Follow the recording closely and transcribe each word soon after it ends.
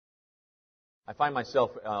I find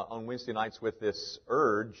myself on Wednesday nights with this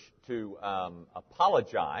urge to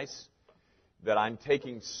apologize that I'm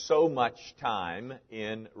taking so much time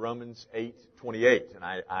in Romans 8:28, and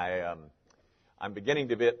I'm beginning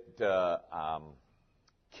to get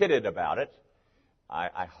kidded about it.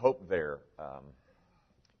 I hope they're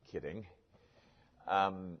kidding.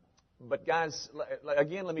 But guys,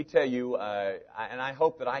 again, let me tell you, and I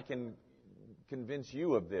hope that I can convince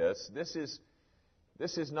you of this.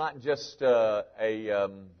 This is not just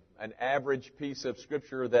an average piece of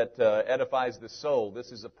Scripture that edifies the soul.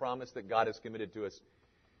 This is a promise that God has committed to us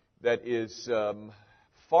that is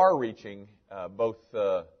far-reaching,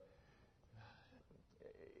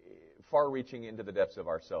 far-reaching into the depths of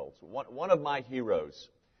our souls. One of my heroes,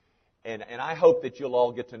 and I hope that you'll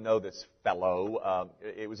all get to know this fellow.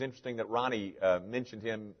 It was interesting that Ronnie mentioned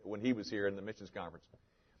him when he was here in the missions conference.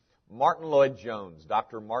 Martin Lloyd-Jones,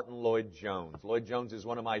 Dr. Martin Lloyd-Jones. Lloyd-Jones is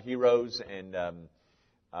one of my heroes, and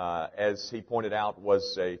as he pointed out,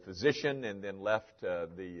 was a physician and then left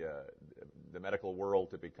the medical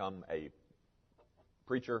world to become a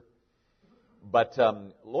preacher. But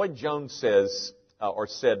Lloyd-Jones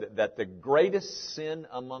said that the greatest sin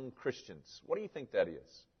among Christians, what do you think that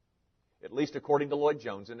is? At least according to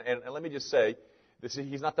Lloyd-Jones. And let me just say,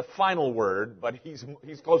 he's not the final word, but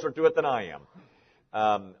he's closer to it than I am.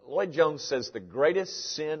 Lloyd-Jones says the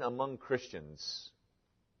greatest sin among Christians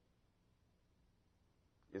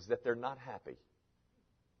is that they're not happy.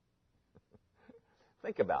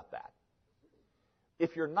 Think about that.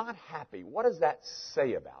 If you're not happy, what does that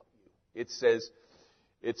say about you?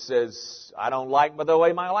 It says, I don't like the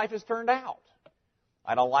way my life has turned out.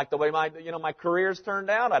 I don't like the way my career's turned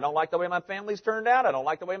out. I don't like the way my family's turned out. I don't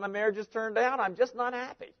like the way my marriage has turned out. I'm just not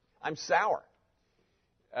happy. I'm sour.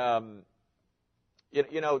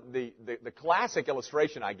 The classic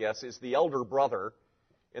illustration, I guess, is the elder brother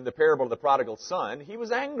in the parable of the prodigal son. He was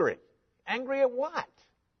angry. Angry at what?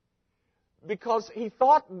 Because he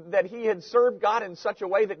thought that he had served God in such a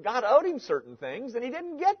way that God owed him certain things, and he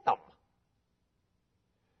didn't get them.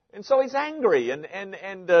 And so he's angry, and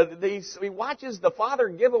he watches the father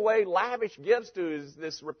give away lavish gifts to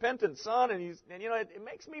this repentant son, and it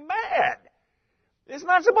makes me mad. It's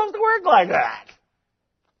not supposed to work like that.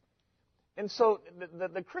 And so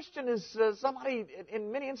the Christian is somebody,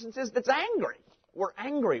 in many instances, that's angry. We're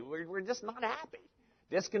angry. We're just not happy.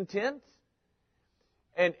 Discontent.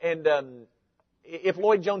 And if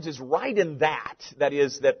Lloyd-Jones is right in that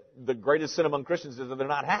is that the greatest sin among Christians is that they're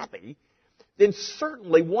not happy, then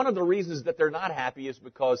certainly one of the reasons that they're not happy is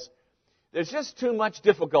because there's just too much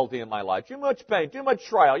difficulty in my life, too much pain, too much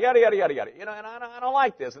trial, yada, yada, yada, yada. And I don't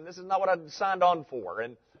like this, and this is not what I signed on for.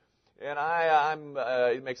 And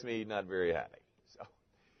it makes me not very happy. So,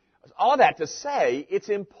 all of that to say, it's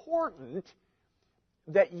important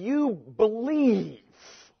that you believe.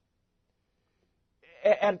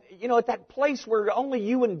 At that place where only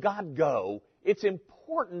you and God go, it's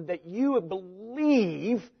important that you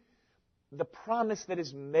believe the promise that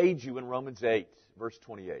is made you in Romans 8, verse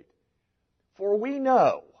 28. For we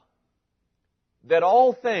know that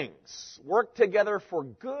all things work together for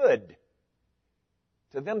good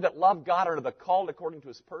to them that love God and are the called according to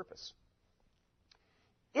His purpose.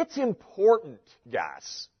 It's important,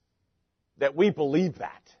 guys, that we believe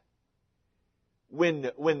that.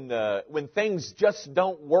 When things just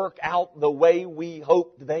don't work out the way we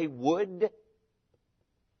hoped they would.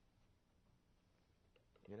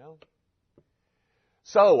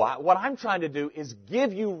 So, what I'm trying to do is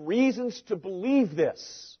give you reasons to believe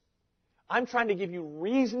this. I'm trying to give you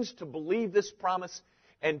reasons to believe this promise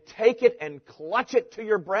and take it and clutch it to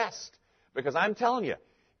your breast. Because I'm telling you,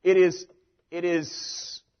 it is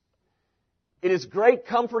great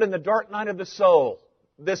comfort in the dark night of the soul,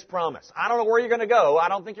 this promise. I don't know where you're going to go. I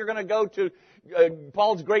don't think you're going to go to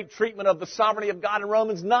Paul's great treatment of the sovereignty of God in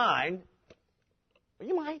Romans 9. Well,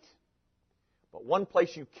 you might. But one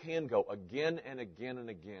place you can go again and again and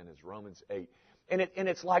again is Romans 8. And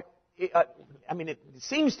it's like, it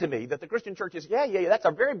seems to me that the Christian church is, yeah, that's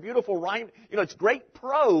a very beautiful rhyme. It's great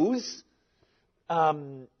prose.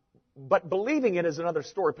 But believing it is another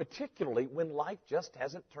story, particularly when life just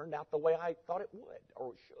hasn't turned out the way I thought it would,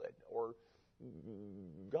 or should, or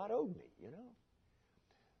God owed me,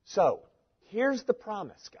 So, here's the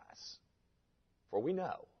promise, guys. For we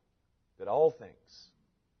know that all things,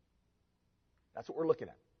 that's what we're looking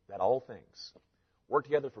at, that all things work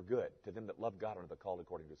together for good to them that love God and are the called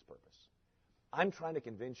according to His purpose. I'm trying to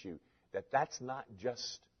convince you that that's not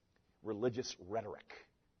just religious rhetoric,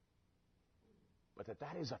 but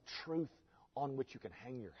that is a truth on which you can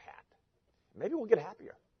hang your hat. Maybe we'll get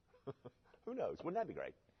happier. Who knows? Wouldn't that be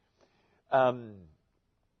great?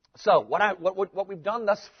 So what we've done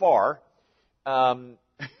thus far,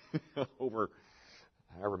 over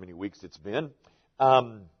however many weeks it's been,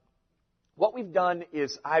 what we've done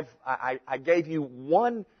is I gave you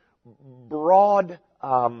one broad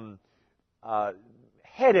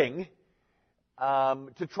heading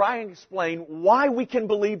to try and explain why we can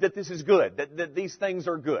believe that this is good, that these things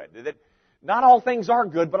are good, that not all things are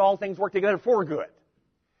good, but all things work together for good.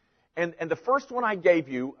 And the first one I gave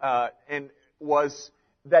you was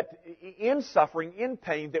that in suffering, in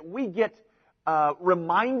pain, that we get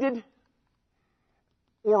reminded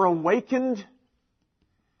or awakened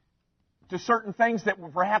to certain things that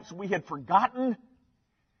perhaps we had forgotten.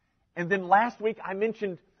 And then last week I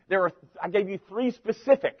mentioned I gave you 3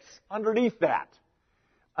 specifics underneath that.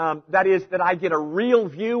 That is that I get a real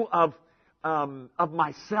view of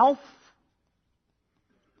myself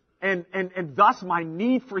and thus my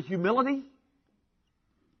need for humility.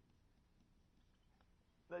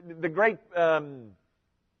 The great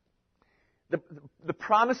the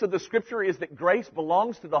promise of the Scripture is that grace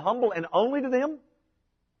belongs to the humble and only to them.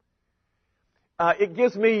 It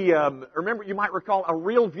gives me, remember, you might recall, a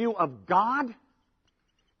real view of God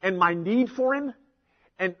and my need for Him,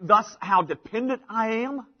 and thus how dependent I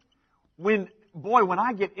am. When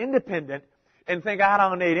I get independent and think I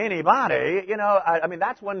don't need anybody, I mean,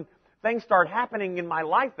 that's when things start happening in my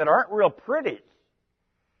life that aren't real pretty.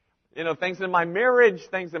 Things in my marriage,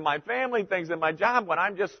 things in my family, things in my job, when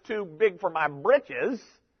I'm just too big for my britches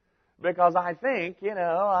because I think,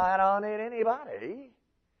 I don't need anybody.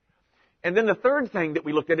 And then the third thing that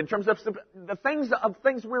we looked at in terms of the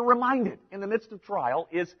things we're reminded in the midst of trial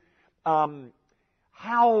is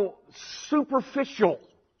how superficial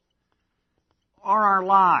are our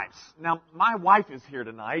lives. Now, my wife is here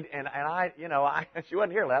tonight, and she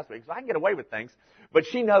wasn't here last week, so I can get away with things. But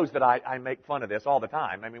she knows that I make fun of this all the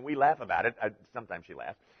time. I mean, we laugh about it. Sometimes she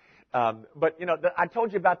laughs. But I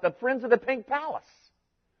told you about the Friends of the Pink Palace.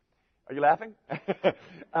 Are you laughing?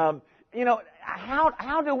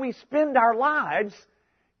 How do we spend our lives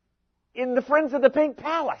in the Friends of the Pink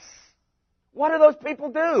Palace? What do those people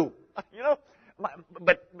do?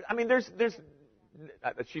 But I mean, there's.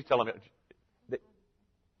 She's telling me.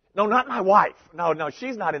 No, not my wife. No,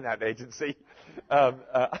 she's not in that agency.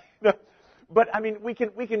 But I mean, we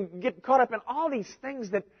can get caught up in all these things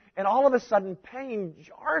and all of a sudden pain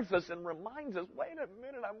jars us and reminds us, wait a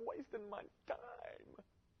minute, I'm wasting my time.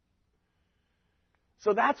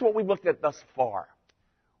 So that's what we've looked at thus far.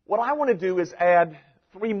 What I want to do is add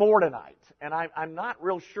 3 more tonight, and I'm not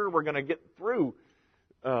real sure we're going to get through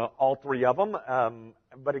all 3 of them.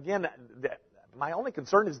 But again, my only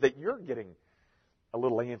concern is that you're getting a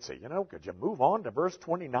little antsy. Could you move on to verse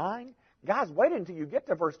 29? Guys, wait until you get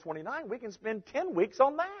to verse 29. We can spend 10 weeks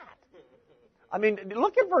on that. I mean,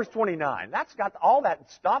 look at verse 29. That's got all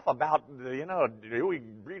that stuff about, do we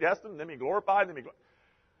predestined, then we glorified, then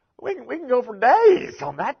we can go for days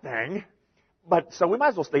on that thing. But, so we might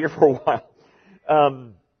as well stay here for a while.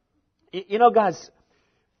 Guys,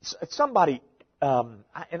 somebody,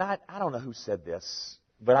 and I don't know who said this,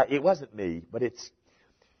 but it wasn't me, but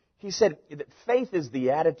he said that faith is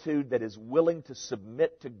the attitude that is willing to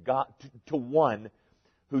submit to God, to one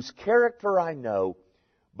whose character I know,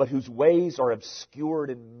 but whose ways are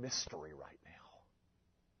obscured in mystery right now.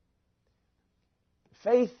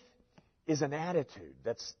 Faith is an attitude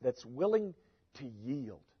that's willing to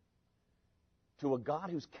yield to a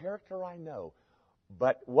God whose character I know,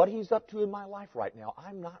 but what He's up to in my life right now,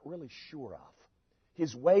 I'm not really sure of.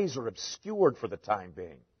 His ways are obscured for the time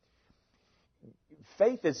being.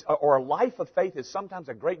 Faith is, or a life of faith is sometimes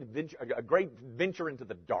a great venture into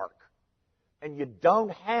the dark. And you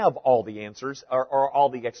don't have all the answers or all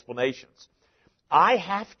the explanations. I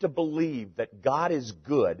have to believe that God is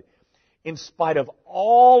good in spite of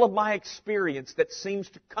all of my experience that seems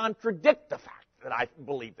to contradict the fact that I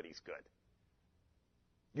believe that He's good.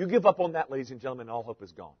 You give up on that, ladies and gentlemen, all hope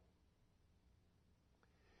is gone.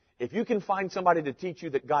 If you can find somebody to teach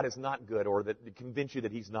you that God is not good or that to convince you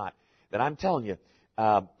that He's not, then I'm telling you,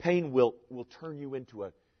 pain will turn you into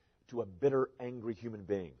a bitter, angry human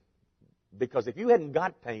being. Because if you hadn't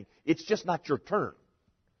got pain, it's just not your turn.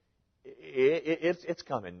 It's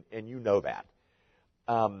coming, and you know that.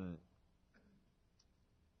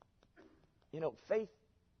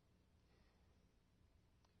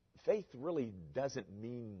 Faith really doesn't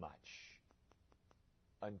mean much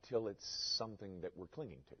until it's something that we're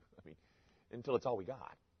clinging to. I mean, until it's all we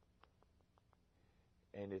got.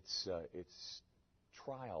 And it's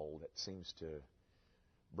trial that seems to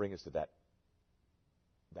bring us to that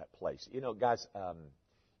place. Guys,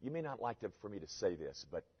 you may not like for me to say this,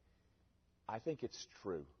 but I think it's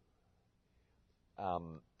true.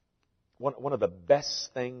 one of the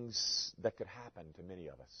best things that could happen to many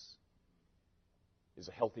of us is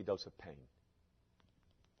a healthy dose of pain.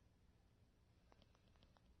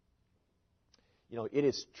 You know, it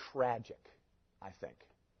is tragic, I think,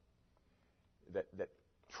 that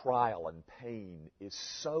trial and pain is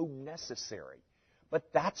so necessary.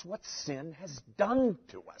 But that's what sin has done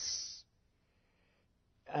to us.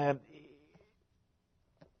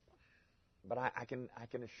 But I can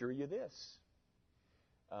assure you this.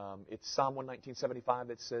 It's Psalm 119:75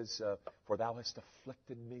 that says, "For thou hast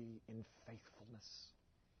afflicted me in faithfulness."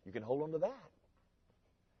 You can hold on to that.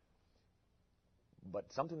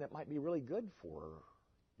 But something that might be really good for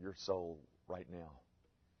your soul right now,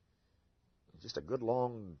 just a good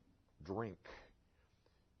long drink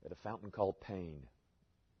at a fountain called pain.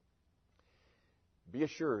 Be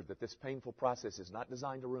assured that this painful process is not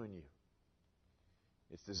designed to ruin you.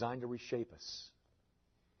 It's designed to reshape us.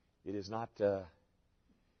 It is not going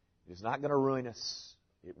to ruin us.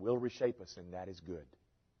 It will reshape us, and that is good.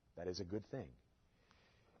 That is a good thing.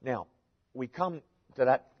 Now, we come to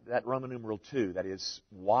that Roman numeral 2. That is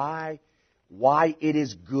why it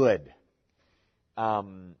is good.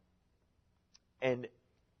 And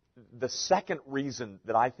the second reason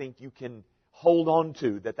that I think you can hold on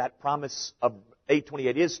to that promise of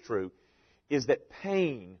 8:28 is true is that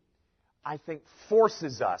pain, I think,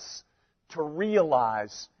 forces us to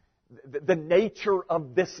realize the nature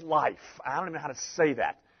of this life. I don't even know how to say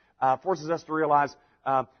that. Forces us to realize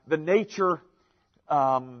the nature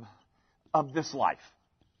of this life.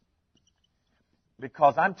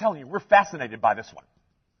 Because I'm telling you, we're fascinated by this one.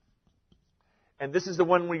 And this is the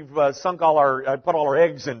one we've put all our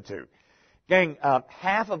eggs into. Gang,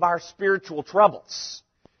 half of our spiritual troubles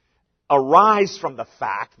arise from the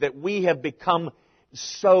fact that we have become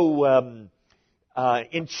so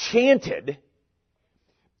enchanted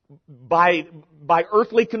by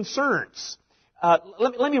earthly concerns.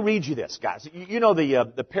 Let me read you this, guys. You know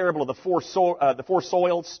the parable of the four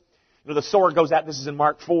soils. You know, the sower goes out. This is in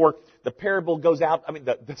Mark 4. The parable goes out. I mean,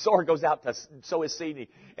 the sower goes out to sow his seed,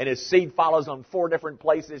 and his seed follows on 4 different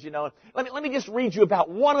places. You know, let me just read you about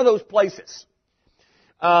one of those places.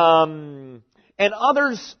 And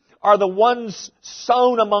others are the ones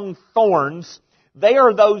sown among thorns. They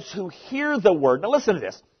are those who hear the word. Now listen to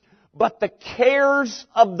this. But the cares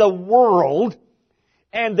of the world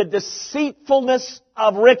and the deceitfulness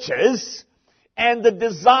of riches and the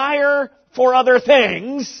desire for other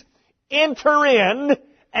things enter in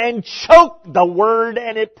and choke the word,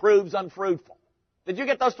 and it proves unfruitful. Did you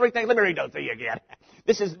get those 3 things? Let me read those to you again.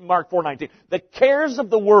 This is Mark 4:19. The cares of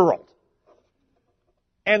the world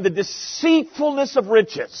and the deceitfulness of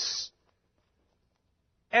riches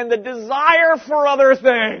and the desire for other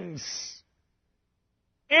things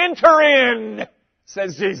enter in,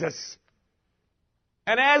 says Jesus.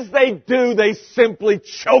 And as they do, they simply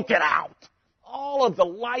choke it out. All of the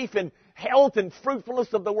life and health and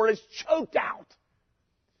fruitfulness of the word is choked out.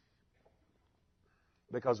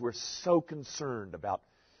 Because we're so concerned about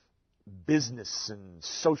business and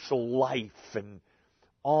social life and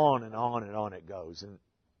on and on and on it goes. And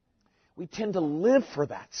we tend to live for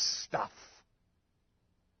that stuff.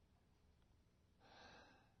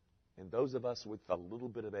 And those of us with a little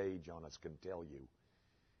bit of age on us can tell you,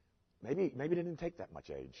 maybe it didn't take that much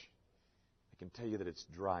age. I can tell you that it's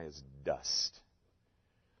dry as dust.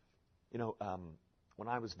 You know, when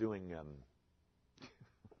I was doing,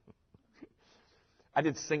 I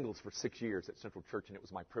did singles for 6 years at Central Church, and it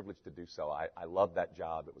was my privilege to do so. I loved that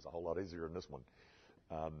job. It was a whole lot easier than this one.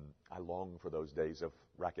 I long for those days of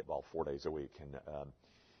racquetball 4 days a week and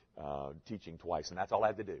teaching twice, and that's all I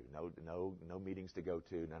had to do. No meetings to go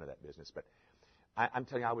to, none of that business. But I'm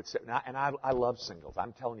telling you, I would sit, and I love singles.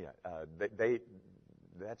 I'm telling you,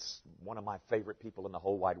 that's one of my favorite people in the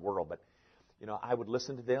whole wide world. But you know, I would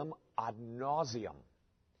listen to them ad nauseum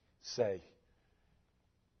say,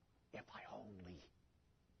 "If I only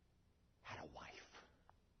had a wife,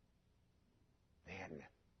 then."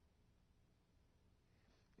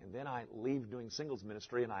 And then I leave doing singles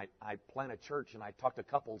ministry, and I plant a church, and I talk to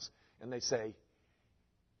couples, and they say,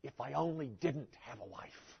 "If I only didn't have a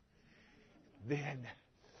wife, then,"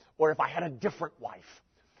 or "if I had a different wife,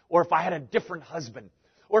 or if I had a different husband,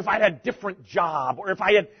 or if I had a different job, or if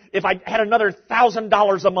I had another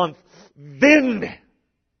 $1,000 a month, then."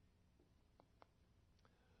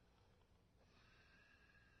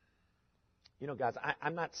 You know, guys,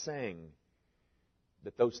 I'm not saying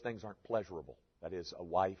that those things aren't pleasurable. That is, a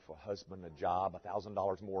wife, a husband, a job,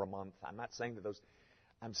 $1,000 more a month. I'm not saying that those.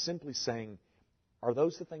 I'm simply saying, are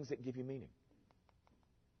those the things that give you meaning?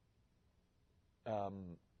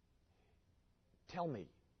 Tell me,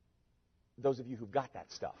 those of you who've got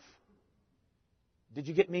that stuff, Did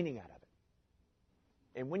you get meaning out of it?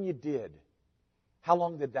 And when you did, how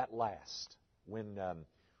long did that last? When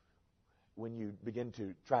you begin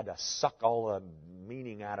to try to suck all the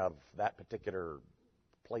meaning out of that particular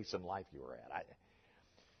place in life you were at.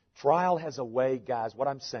 Trial has a way, guys, what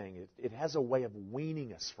I'm saying, it has a way of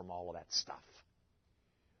weaning us from all of that stuff.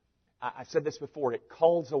 I've said this before, it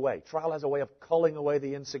culls away. Trial has a way of culling away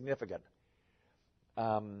the insignificant.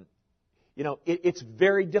 It's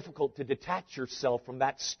very difficult to detach yourself from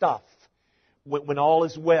that stuff when all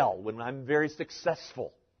is well, when I'm very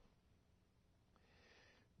successful.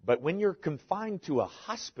 But when you're confined to a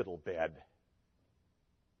hospital bed,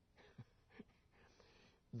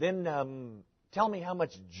 then tell me how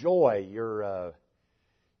much joy your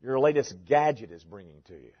latest gadget is bringing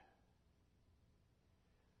to you.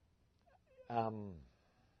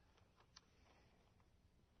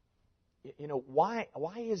 Why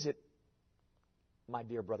is it, my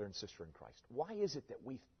dear brother and sister in Christ, why is it that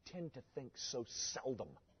we tend to think so seldom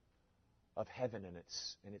of heaven and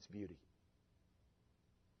its beauty?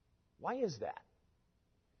 Why is that?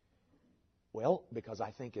 Well, because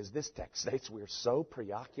I think, as this text states, we're so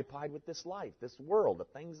preoccupied with this life, this world, the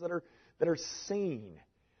things that are seen.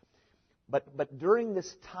 But during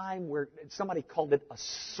this time where somebody called it a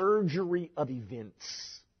surgery of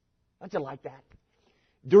events. Don't you like that?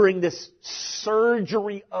 During this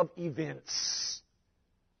surgery of events,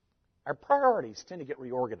 our priorities tend to get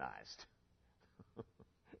reorganized.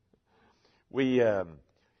 We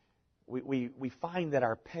find that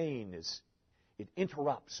our pain it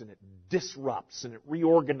interrupts and it disrupts and it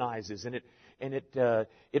reorganizes and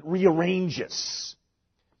it rearranges.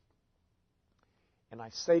 And I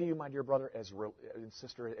say to you, my dear brother and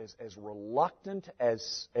sister, as reluctant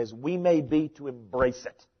as we may be to embrace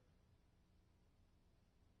it,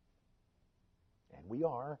 and we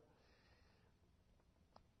are,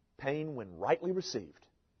 pain, when rightly received,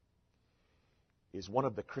 is one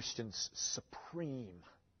of the Christian's supreme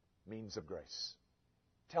means of grace.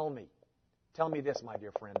 Tell me this, my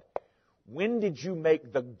dear friend. When did you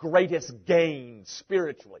make the greatest gain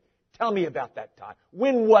spiritually? Tell me about that time.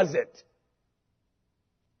 When was it?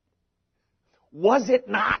 Was it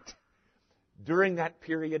not during that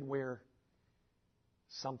period where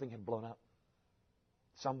something had blown up?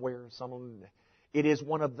 Somewhere, someone. It is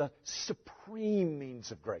one of the supreme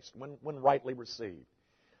means of grace when rightly received.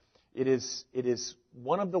 It is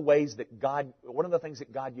one of the ways that one of the things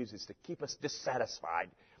that God uses to keep us dissatisfied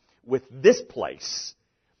with this place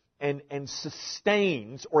and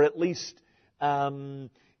sustains, or at least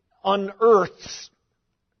unearths,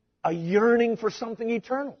 a yearning for something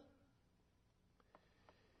eternal.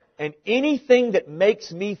 And anything that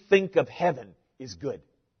makes me think of heaven is good.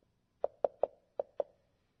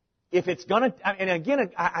 If it's going to, and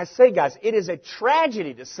again, I say, guys, it is a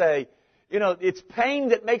tragedy to say, it's pain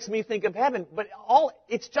that makes me think of heaven, but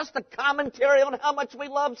it's just a commentary on how much we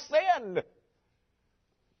love sin.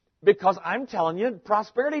 Because I'm telling you,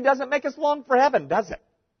 prosperity doesn't make us long for heaven, does it?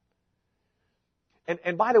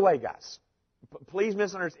 And by the way, guys, please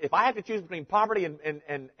misunderstand. If I have to choose between poverty and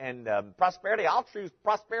prosperity, I'll choose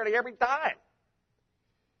prosperity every time.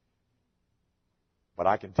 But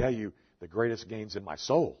I can tell you, the greatest gains in my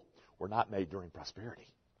soul were not made during prosperity.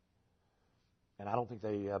 And I don't think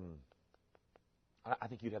I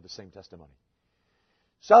think you'd have the same testimony.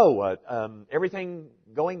 So, everything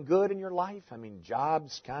going good in your life? I mean,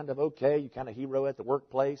 job's kind of okay. You kind of hero at the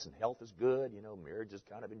workplace, and health is good. Marriage is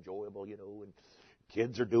kind of enjoyable, and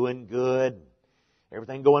kids are doing good.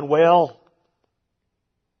 Everything going well.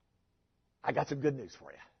 I got some good news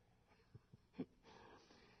for you.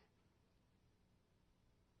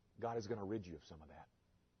 God is going to rid you of some of that.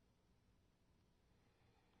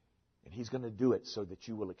 And He's going to do it so that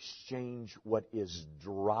you will exchange what is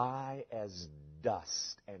dry as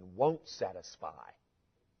dust and won't satisfy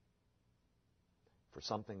for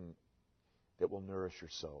something that will nourish your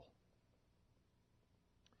soul.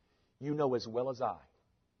 You know as well as I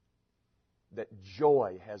that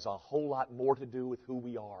joy has a whole lot more to do with who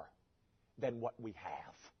we are than what we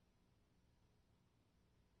have.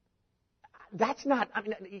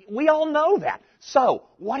 We all know that. So,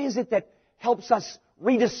 what is it that helps us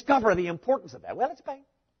rediscover the importance of that? Well, it's pain.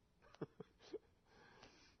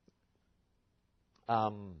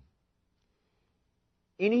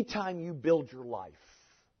 Anytime you build your life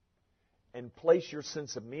and place your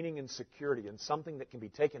sense of meaning and security in something that can be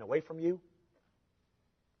taken away from you,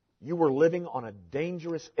 you are living on a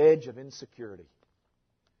dangerous edge of insecurity.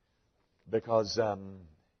 Because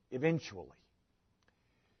eventually,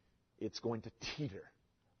 it's going to teeter.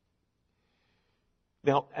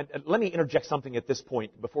 Now, let me interject something at this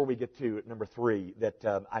point before we get to number 3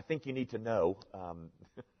 that I think you need to know.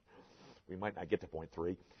 We might not get to point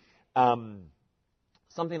 3.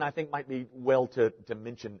 Something I think might be well to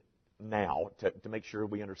mention now to make sure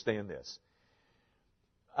we understand this.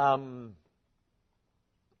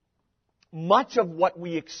 Much of what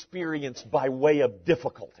we experience by way of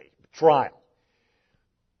difficulty, trial,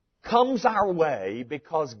 comes our way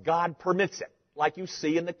because God permits it, like you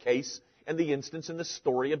see in the case and the instance in the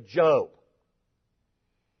story of Job.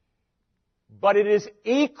 But it is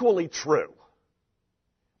equally true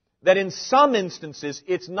that in some instances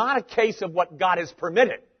it's not a case of what God has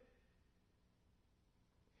permitted.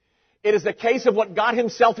 It is a case of what God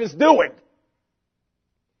Himself is doing.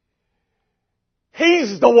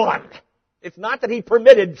 He's the one. It's not that He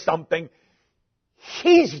permitted something.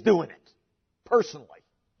 He's doing it personally.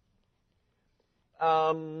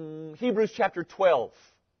 Hebrews chapter 12,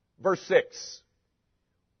 verse 6.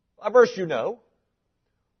 A verse you know.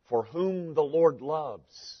 For whom the Lord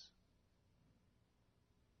loves,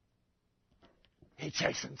 He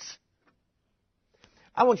chastens.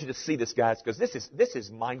 I want you to see this, guys, because this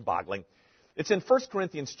is mind-boggling. It's in 1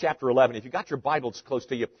 Corinthians chapter 11. If you got your Bibles close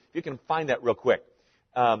to you, you can find that real quick.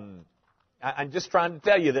 I'm just trying to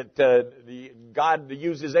tell you that God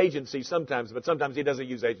uses agency sometimes, but sometimes He doesn't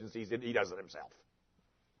use agencies. He does it Himself.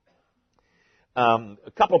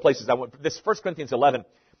 A couple of places I want. This 1 Corinthians 11.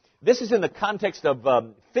 This is in the context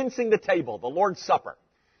of fencing the table, the Lord's Supper.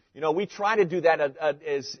 You know, we try to do that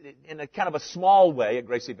as in a kind of a small way at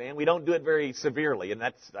Gracie Band. We don't do it very severely, and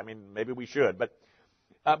maybe we should.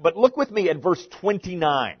 But look with me at verse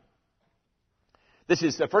 29. This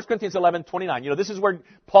is 1 Corinthians 11:29. You know, this is where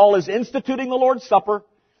Paul is instituting the Lord's Supper.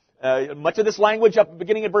 Much of this language up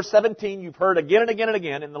beginning at verse 17 you've heard again and again and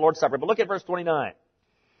again in the Lord's Supper. But look at verse 29.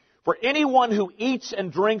 For anyone who eats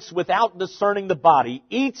and drinks without discerning the body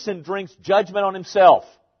eats and drinks judgment on himself.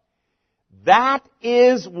 That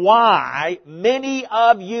is why many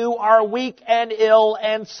of you are weak and ill,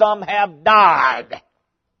 and some have died.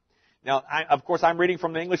 Now, of course, I'm reading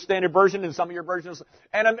from the English Standard Version, and some of your versions,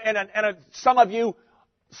 and some of you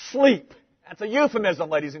sleep. That's a euphemism,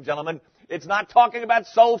 ladies and gentlemen. It's not talking about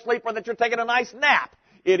soul sleep or that you're taking a nice nap.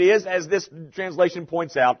 It is, as this translation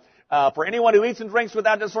points out, for anyone who eats and drinks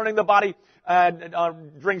without discerning the body,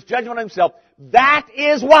 drinks judgment on himself. That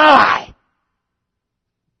is why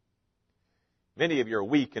many of you are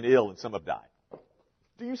weak and ill, and some have died.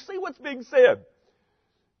 Do you see what's being said?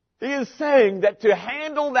 He is saying that to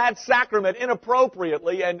handle that sacrament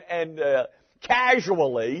inappropriately and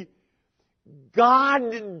casually,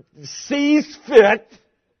 God sees fit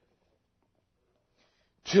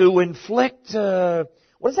to inflict, what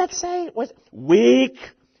does that say? Weak,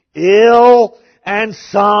 ill, and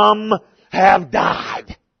some have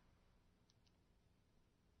died.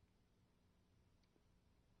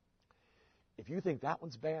 If you think that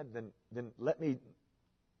one's bad, then let me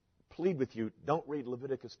plead with you, don't read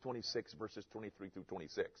Leviticus 26, verses 23 through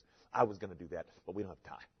 26. I was going to do that, but we don't have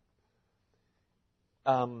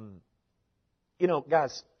time. You know,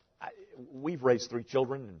 guys, we've raised 3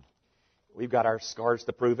 children, and we've got our scars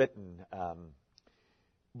to prove it.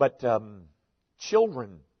 But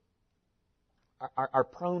children are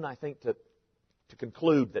prone, I think, to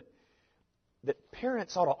conclude that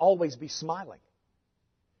parents ought to always be smiling.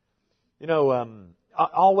 You know,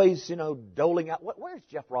 always, doling out. Where's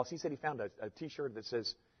Jeff Ross? He said he found a T-shirt that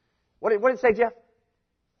says, what did it say, Jeff?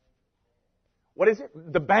 What is it?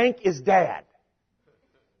 The bank is dad.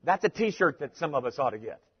 That's a T-shirt that some of us ought to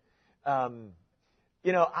get. I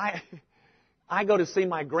go to see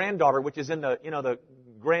my granddaughter, which is in the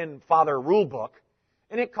grandfather rule book,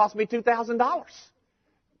 and it cost me $2,000.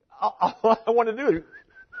 All I want to do is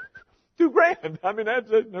 $2,000. I mean,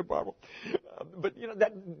 that's it, no problem. But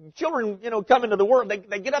that children, come into the world.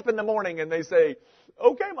 They get up in the morning and they say,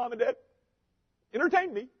 "Okay, Mom and Dad,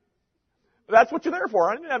 entertain me." That's what you're there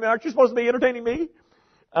for. I mean, aren't you supposed to be entertaining me?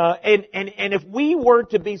 And if we were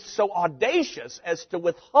to be so audacious as to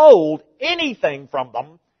withhold anything from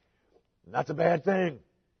them, that's a bad thing.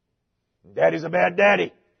 Daddy's a bad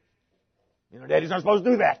daddy. Daddy's not supposed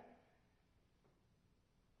to do that.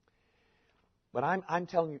 But I'm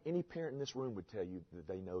telling you, any parent in this room would tell you that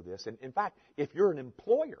they know this. And in fact, if you're an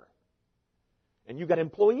employer and you've got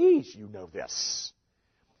employees, you know this.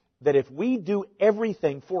 That if we do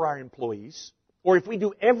everything for our employees, or if we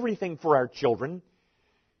do everything for our children,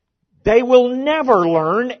 they will never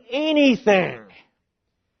learn anything.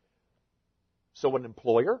 So an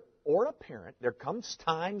employer or a parent, there comes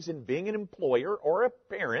times in being an employer or a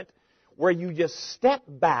parent where you just step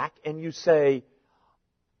back and you say,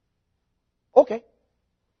 "Okay,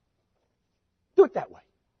 Do it that way.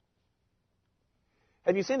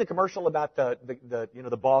 Have you seen the commercial about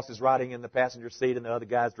the boss is riding in the passenger seat and the other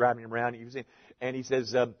guy's driving him around? And he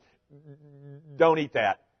says, "Don't eat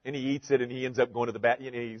that." And he eats it, and he ends up going to the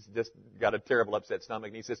bathroom. He's just got a terrible upset stomach,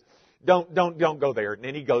 and he says, "Don't go there." And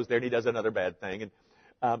then he goes there, and he does another bad thing.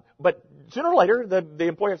 And but sooner or later, the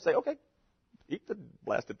employer has to say, "Okay, eat the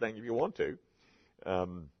blasted thing if you want to."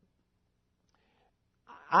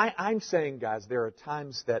 I'm saying, guys, there are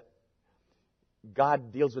times that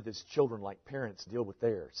God deals with His children like parents deal with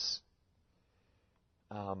theirs.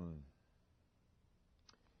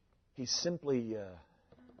 He simply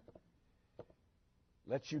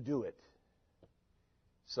lets you do it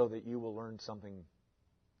so that you will learn something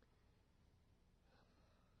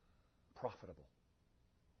profitable.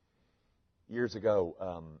 Years ago,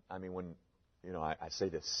 when I say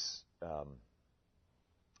this, I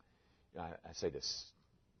say this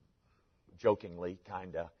jokingly,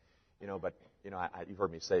 kinda, but you've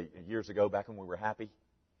heard me say years ago, back when we were happy,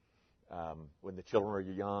 when the children were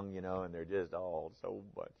young, and they're just all so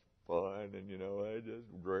much fun, and I just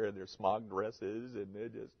wearing their smock dresses, and they're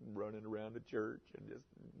just running around the church and just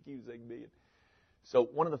accusing me. So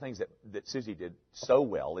one of the things that Susie did so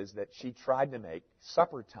well is that she tried to make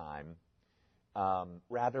supper time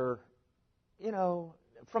rather,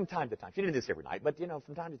 from time to time. She didn't do this every night, but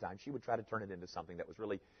from time to time she would try to turn it into something that was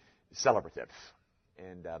really celebrative.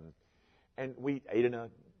 And we ate in a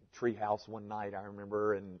tree house one night, I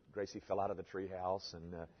remember, and Gracie fell out of the tree house,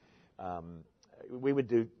 and we would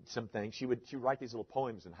do some things. She would write these little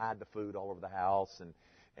poems and hide the food all over the house,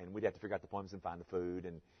 and we'd have to figure out the poems and find the food.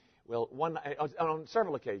 And well, on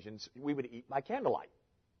several occasions we would eat by candlelight.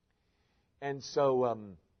 And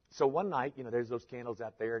so one night, there's those candles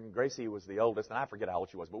out there, and Gracie was the oldest, and I forget how old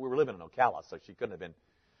she was, but we were living in Ocala, so she couldn't have been,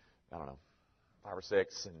 5 or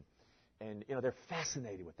 6, and they're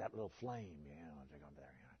fascinated with that little flame,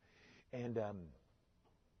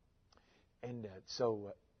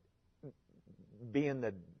 so being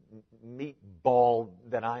the meatball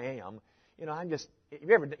that I am, I'm just, if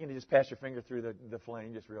you ever just pass your finger through the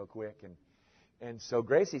flame just real quick, and so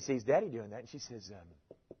Gracie sees Daddy doing that, and she says,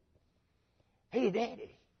 "Hey,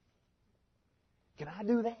 Daddy, can I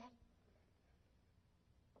do that?"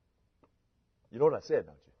 You know what I said,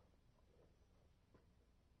 don't you?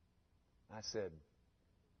 I said,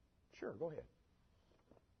 "Sure, go ahead."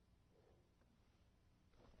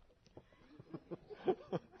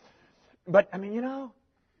 But,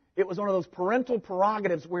 it was one of those parental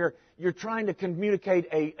prerogatives where you're trying to communicate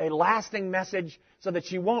a lasting message so that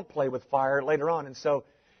she won't play with fire later on. And so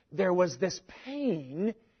there was this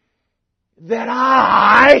pain that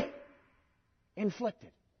I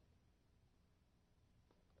inflicted.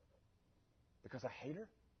 Because I hate her?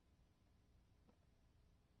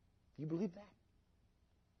 Do you believe that?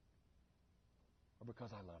 Or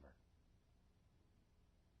because I love her?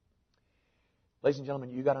 Ladies and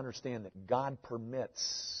gentlemen, you've got to understand that God permits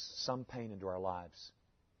some pain into our lives.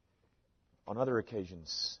 On other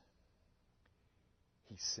occasions,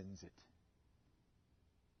 He sends it.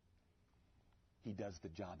 He does the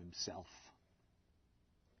job Himself.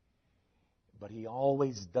 But He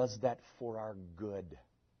always does that for our good,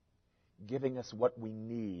 giving us what we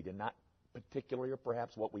need, and not particularly or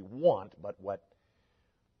perhaps what we want, but what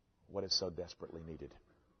is so desperately needed.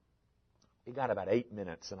 We got about 8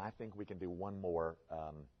 minutes, and I think we can do one more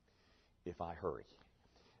if I hurry.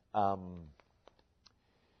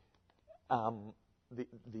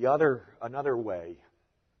 Another way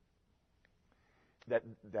that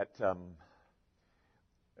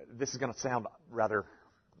this is going to sound rather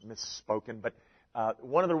misspoken, but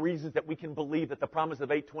one of the reasons that we can believe that the promise of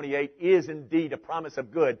 8:28 is indeed a promise of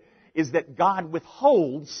good is that God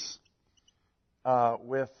withholds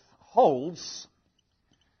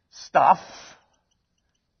stuff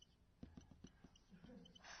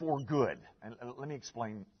for good. And let me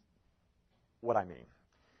explain what I mean.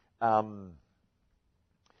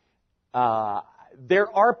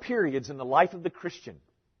 There are periods in the life of the Christian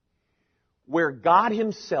where God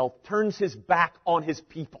Himself turns His back on His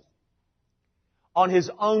people, on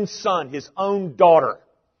His own son, His own daughter.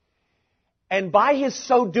 And by His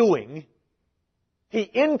so doing, He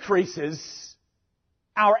increases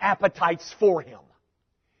our appetites for Him.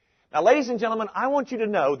 Now, ladies and gentlemen, I want you to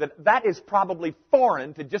know that that is probably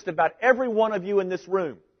foreign to just about every one of you in this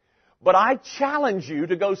room. But I challenge you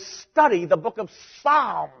to go study the book of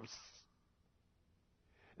Psalms.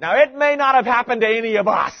 Now, it may not have happened to any of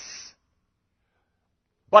us,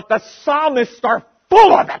 but the psalmists are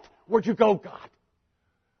full of it. Where'd you go, God?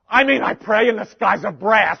 I pray in the skies of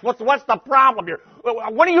brass. What's the problem here?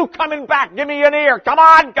 When are you coming back? Give me an ear. Come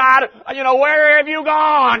on, God. Where have you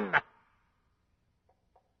gone?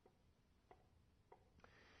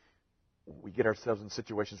 we get ourselves in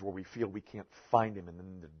situations where we feel we can't find Him, and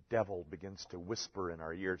then the devil begins to whisper in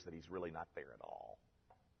our ears that He's really not there at all.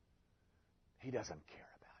 He doesn't care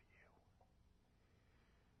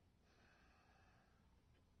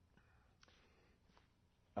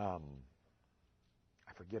about you.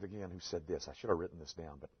 I forget again who said this. I should have written this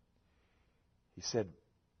down, but he said,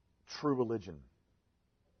 true religion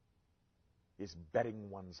is betting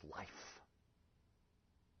one's life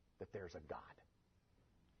that there's a God.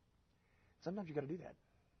 Sometimes you've got to do that.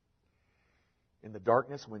 In the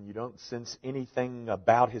darkness, when you don't sense anything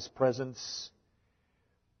about His presence,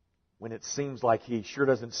 when it seems like He sure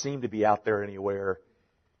doesn't seem to be out there anywhere,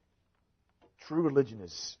 true religion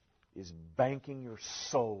is banking your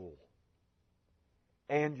soul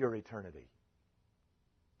and your eternity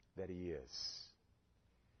that He is.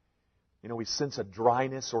 You know, we sense a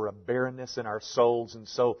dryness or a barrenness in our souls, and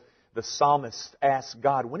so the psalmist asks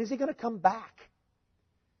God, when is He going to come back?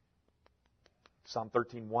 Psalm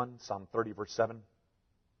 13:1, Psalm 30, verse 7.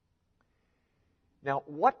 Now,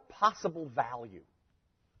 what possible value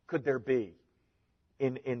could there be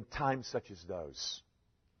in times such as those?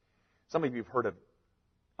 Some of you have heard of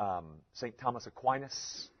St. Thomas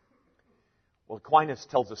Aquinas. Well, Aquinas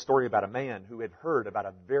tells a story about a man who had heard about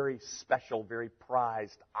a very special, very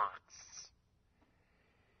prized ox.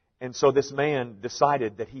 And so this man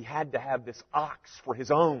decided that he had to have this ox for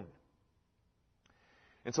his own.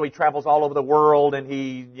 And so he travels all over the world, and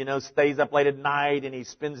he, stays up late at night, and he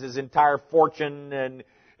spends his entire fortune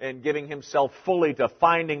and giving himself fully to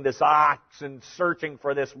finding this ox and searching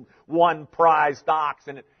for this one prized ox.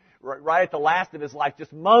 And right at the last of his life,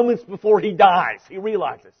 just moments before he dies, he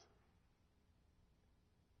realizes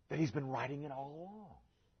that he's been writing it all along.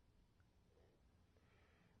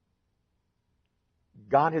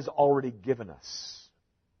 God has already given us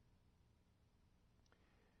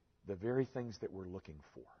the very things that we're looking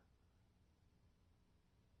for.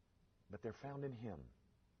 But they're found in Him.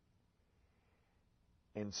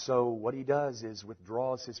 And so what He does is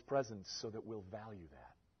withdraws His presence so that we'll value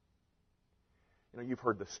that. You've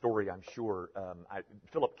heard the story, I'm sure.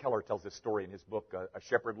 Philip Keller tells this story in his book, A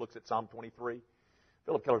Shepherd Looks at Psalm 23.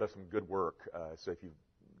 Philip Keller does some good work, so if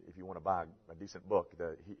you want to buy a decent book,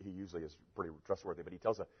 he usually is pretty trustworthy. But he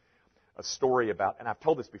tells a story about, and I've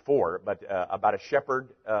told this before, but about a shepherd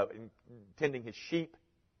tending his sheep.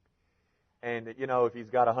 And, if he's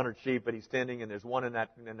got 100 sheep that he's tending, and there's one in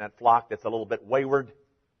that flock that's a little bit wayward,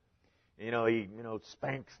 he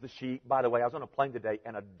spanks the sheep. By the way, I was on a plane today,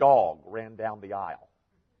 and a dog ran down the aisle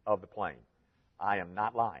of the plane. I am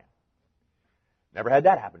not lying. Never had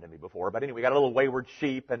that happen to me before. But anyway, we got a little wayward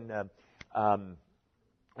sheep, and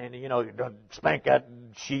spank that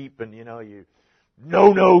sheep, and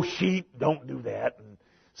no, sheep, don't do that, and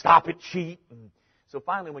stop it, sheep. And so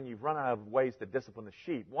finally, when you've run out of ways to discipline the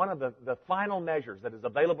sheep, one of the final measures that is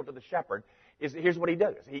available to the shepherd is, here's what he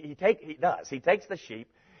does. He takes the sheep,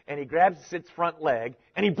 and he grabs its front leg,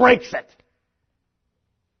 and he breaks it.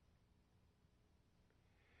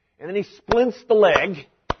 And then he splints the leg,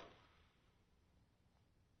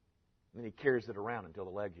 and then he carries it around until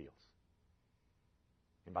the leg heals.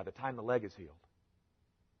 And by the time the leg is healed,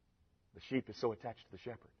 the sheep is so attached to the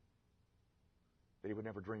shepherd that he would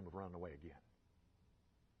never dream of running away again.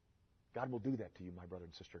 God will do that to you, my brother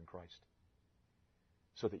and sister in Christ,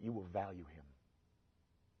 so that you will value Him.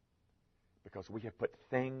 Because we have put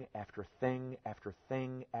thing after thing after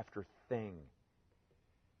thing after thing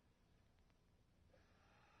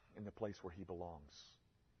in the place where He belongs.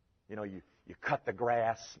 You cut the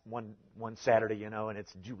grass one Saturday, and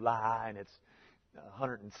it's July, and it's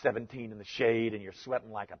 117 in the shade, and you're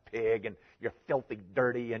sweating like a pig, and you're filthy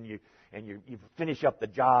dirty, and you finish up the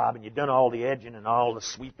job, and you've done all the edging and all the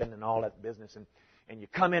sweeping and all that business, and you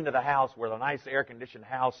come into the house where the nice air-conditioned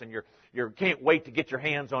house, and you can't wait to get your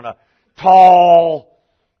hands on a tall,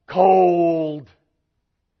 cold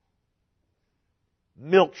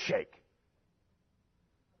milkshake.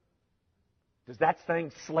 Does that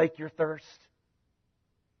thing slake your thirst?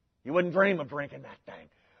 You wouldn't dream of drinking that thing.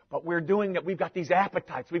 But we're doing that. We've got these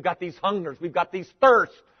appetites. We've got these hungers. We've got these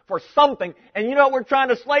thirsts for something. And you know what we're trying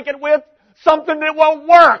to slake it with? Something that won't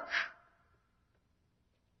work.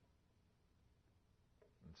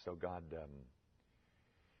 And so God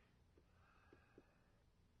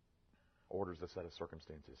orders a set of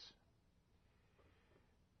circumstances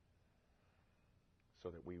so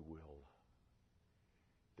that we will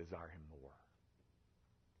desire Him more.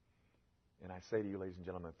 And I say to you, ladies and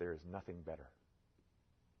gentlemen, there is nothing better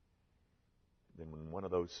than when one of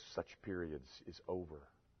those such periods is over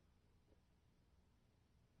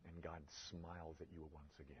and God smiles at you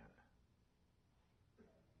once again.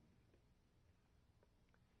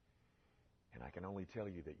 And I can only tell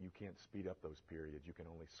you that you can't speed up those periods. You can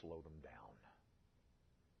only slow them down.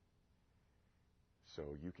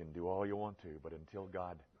 So you can do all you want to, but until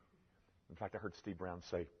God... In fact, I heard Steve Brown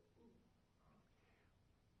say,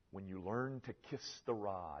 when you learn to kiss the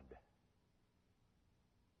rod,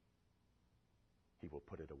 He will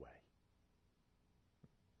put it away.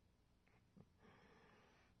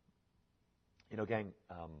 You know, gang,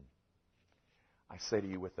 I say to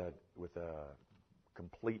you with a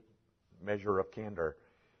complete measure of candor,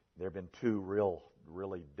 there have been two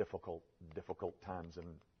really difficult times in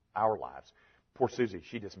our lives. Poor Susie,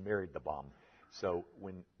 she just married the bomb. So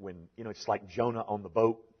when it's like Jonah on the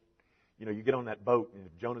boat. You get on that boat, and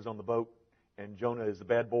if Jonah's on the boat, and Jonah is the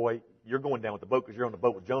bad boy, you're going down with the boat because you're on the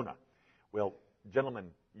boat with Jonah. Well,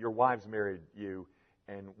 gentlemen, your wives married you,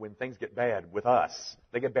 and when things get bad with us,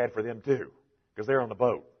 they get bad for them too, because they're on the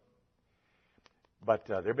boat. But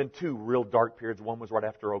there have been two real dark periods. One was right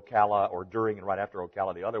after Ocala, or during and right after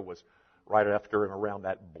Ocala. The other was right after and around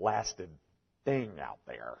that blasted thing out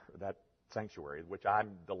there, that sanctuary, which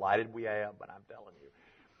I'm delighted we have, but I'm telling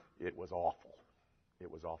you, it was awful. It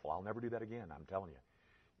was awful. I'll never do that again, I'm telling you.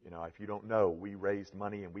 If you don't know, we raised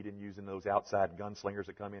money, and we didn't use those outside gunslingers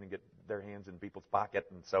that come in and get their hands in people's pocket.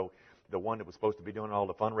 And so the one that was supposed to be doing all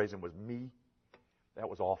the fundraising was me. That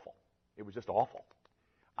was awful. It was just awful.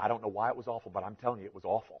 I don't know why it was awful, but I'm telling you, it was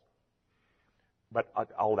awful. But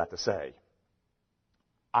all that to say,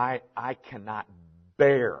 I cannot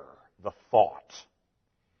bear the thought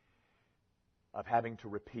of having to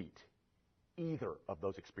repeat either of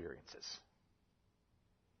those experiences.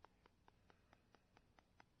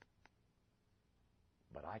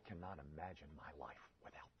 But I cannot imagine my life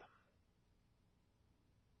without them.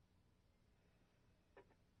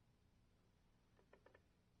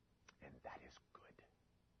 And that is good.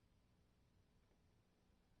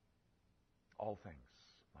 All things,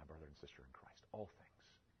 my brother and sister in Christ, all things.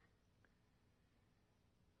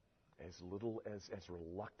 As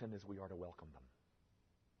reluctant as we are to welcome them,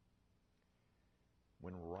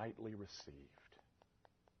 when rightly received,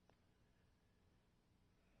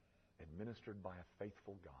 administered by a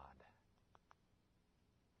faithful God,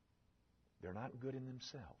 they're not good in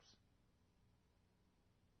themselves.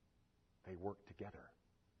 They work together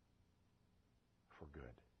for good.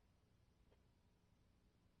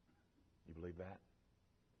 You believe that?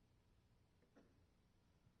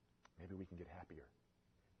 Maybe we can get happier.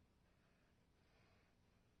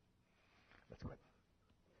 Let's quit.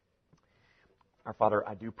 Our Father,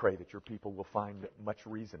 I do pray that your people will find much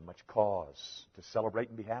reason, much cause to celebrate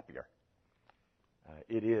and be happier.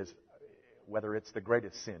 It is, whether it's the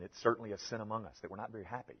greatest sin, it's certainly a sin among us that we're not very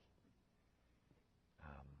happy.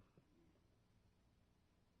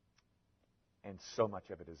 And so much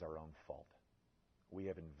of it is our own fault. We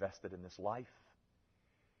have invested in this life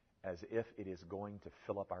as if it is going to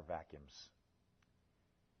fill up our vacuums.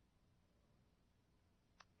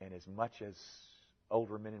 And as much as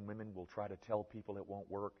older men and women will try to tell people it won't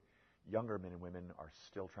work, younger men and women are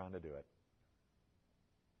still trying to do it.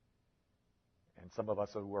 And some of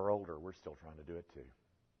us who are older, we're still trying to do it too.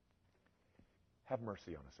 Have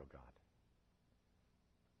mercy on us, O God.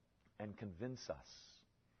 And convince us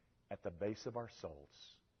at the base of our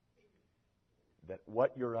souls that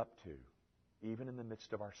what you're up to, even in the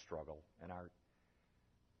midst of our struggle and our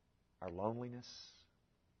loneliness,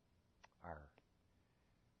 our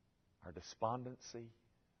despondency,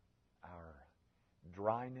 our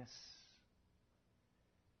dryness,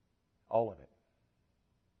 all of it,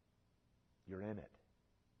 you're in it.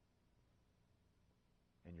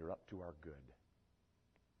 And you're up to our good.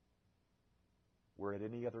 Were it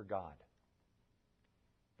any other God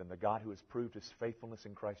than the God who has proved his faithfulness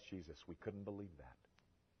in Christ Jesus, we couldn't believe that.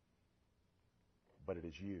 But it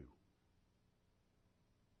is you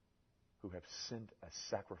who have sent a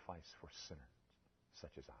sacrifice for sinners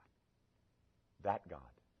such as I. That God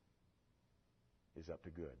is up to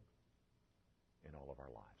good in all of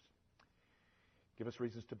our lives. Give us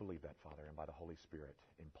reasons to believe that, Father, and by the Holy Spirit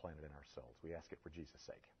implant it in our souls. We ask it for Jesus'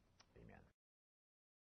 sake. Amen.